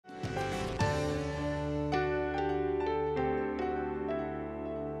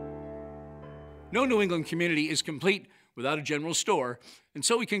No New England community is complete without a general store, and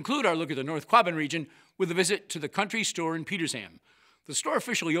so we conclude our look at the North Quabbin region with a visit to the country store in Petersham. The store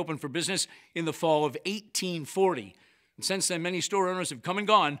officially opened for business in the fall of 1840, and since then many store owners have come and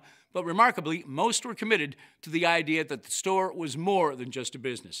gone, but remarkably, most were committed to the idea that the store was more than just a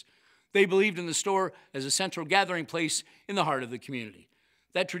business. They believed in the store as a central gathering place in the heart of the community.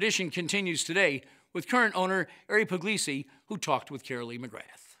 That tradition continues today with current owner Ari Pugliese, who talked with Carolee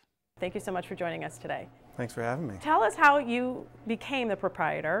McGrath. Thank you so much for joining us today. Thanks for having me. Tell us how you became the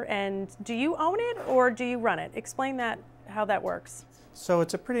proprietor, and do you own it or do you run it? Explain that, how that works. So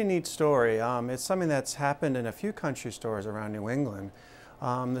it's a pretty neat story. It's something that's happened in a few country stores around New England.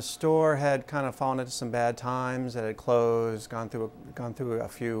 The store had kind of fallen into some bad times. It had closed, gone through a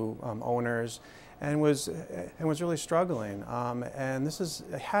few owners, and was really struggling. And this is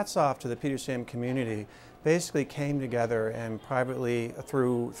hats off to the Petersham community. Basically came together and privately,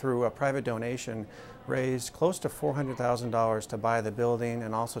 through a private donation, raised close to $400,000 to buy the building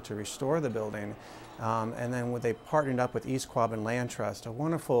and also to restore the building. And then they partnered up with East Quabbin Land Trust, a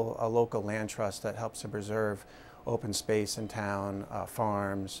wonderful local land trust that helps to preserve open space in town,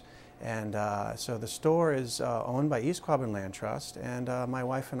 farms. And so the store is owned by East Quabbin Land Trust, and my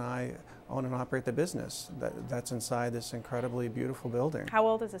wife and I own and operate the business that's inside this incredibly beautiful building. How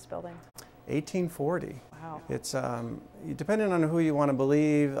old is this building? 1840. Wow. It's, depending on who you want to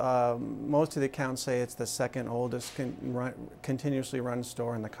believe, most of the accounts say it's the second oldest continuously run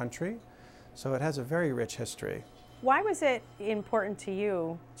store in the country. So it has a very rich history. Why was it important to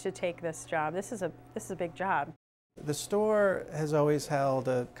you to take this job? This is a big job. The store has always held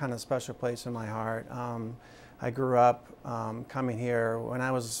a kind of special place in my heart. I grew up coming here. When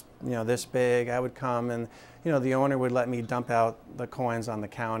I was, this big, I would come and, the owner would let me dump out the coins on the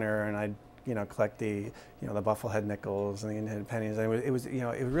counter, and I'd, collect the, the bufflehead nickels and the Indian pennies. And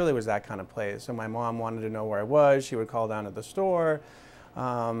it really was that kind of place. So my mom wanted to know where I was. She would call down at the store.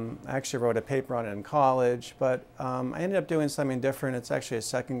 I actually wrote a paper on it in college, but I ended up doing something different. It's actually a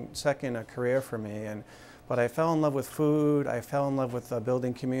second career for me. But I fell in love with food, I fell in love with the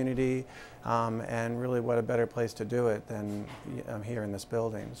building community, and really what a better place to do it than here in this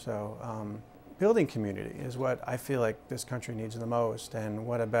building. So building community is what I feel like this country needs the most, and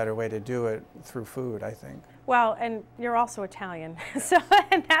what a better way to do it through food, I think. Well, and you're also Italian,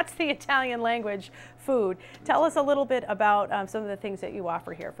 and that's the Italian language, food. Tell us a little bit about some of the things that you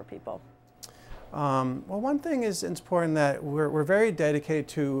offer here for people. Well, one thing is important that we're very dedicated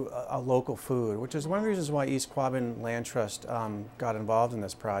to a local food, which is one of the reasons why East Quabbin Land Trust got involved in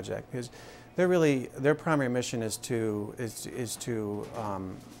this project, because their primary mission is to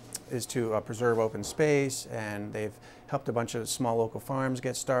preserve open space, and they've helped a bunch of small local farms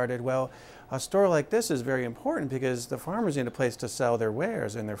get started. Well, a store like this is very important because the farmers need a place to sell their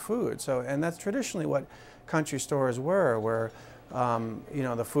wares and their food. So, and that's traditionally what country stores were, where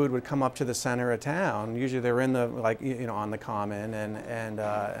the food would come up to the center of town. Usually they were in the, on the common, and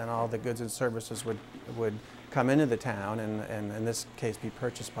all the goods and services would come into the town, and in this case be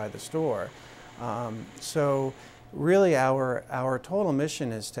purchased by the store. So really our total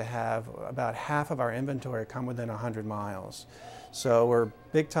mission is to have about half of our inventory come within 100 miles. So we're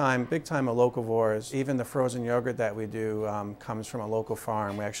big time locavores. Even the frozen yogurt that we do comes from a local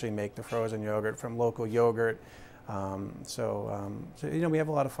farm. We actually make the frozen yogurt from local yogurt. So we have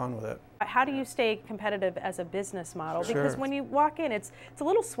a lot of fun with it. How do you stay competitive as a business model? Sure. Because when you walk in, it's a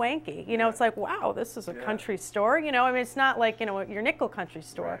little swanky. It's like, wow, this is a country store. It's not like your nickel country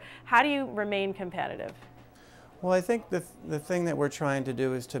store. Right. How do you remain competitive? Well, I think the thing that we're trying to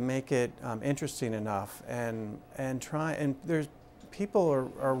do is to make it interesting enough, and there's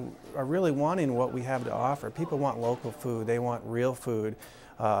people are really wanting what we have to offer. People want local food. They want real food,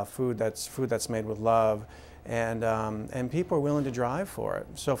 food that's made with love. And people are willing to drive for it.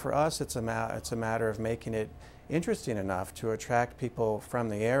 So for us, it's a matter of making it interesting enough to attract people from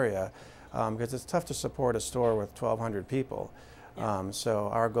the area, because it's tough to support a store with 1,200 people. Yeah. So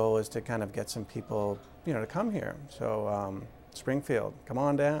our goal is to kind of get some people, to come here. So Springfield, come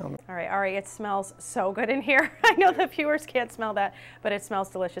on down. All right, Ari, it smells so good in here. I know the viewers can't smell that, but it smells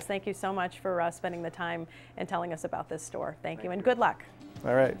delicious. Thank you so much for spending the time and telling us about this store. Thank you, and good luck.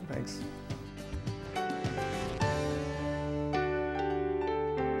 All right, thanks.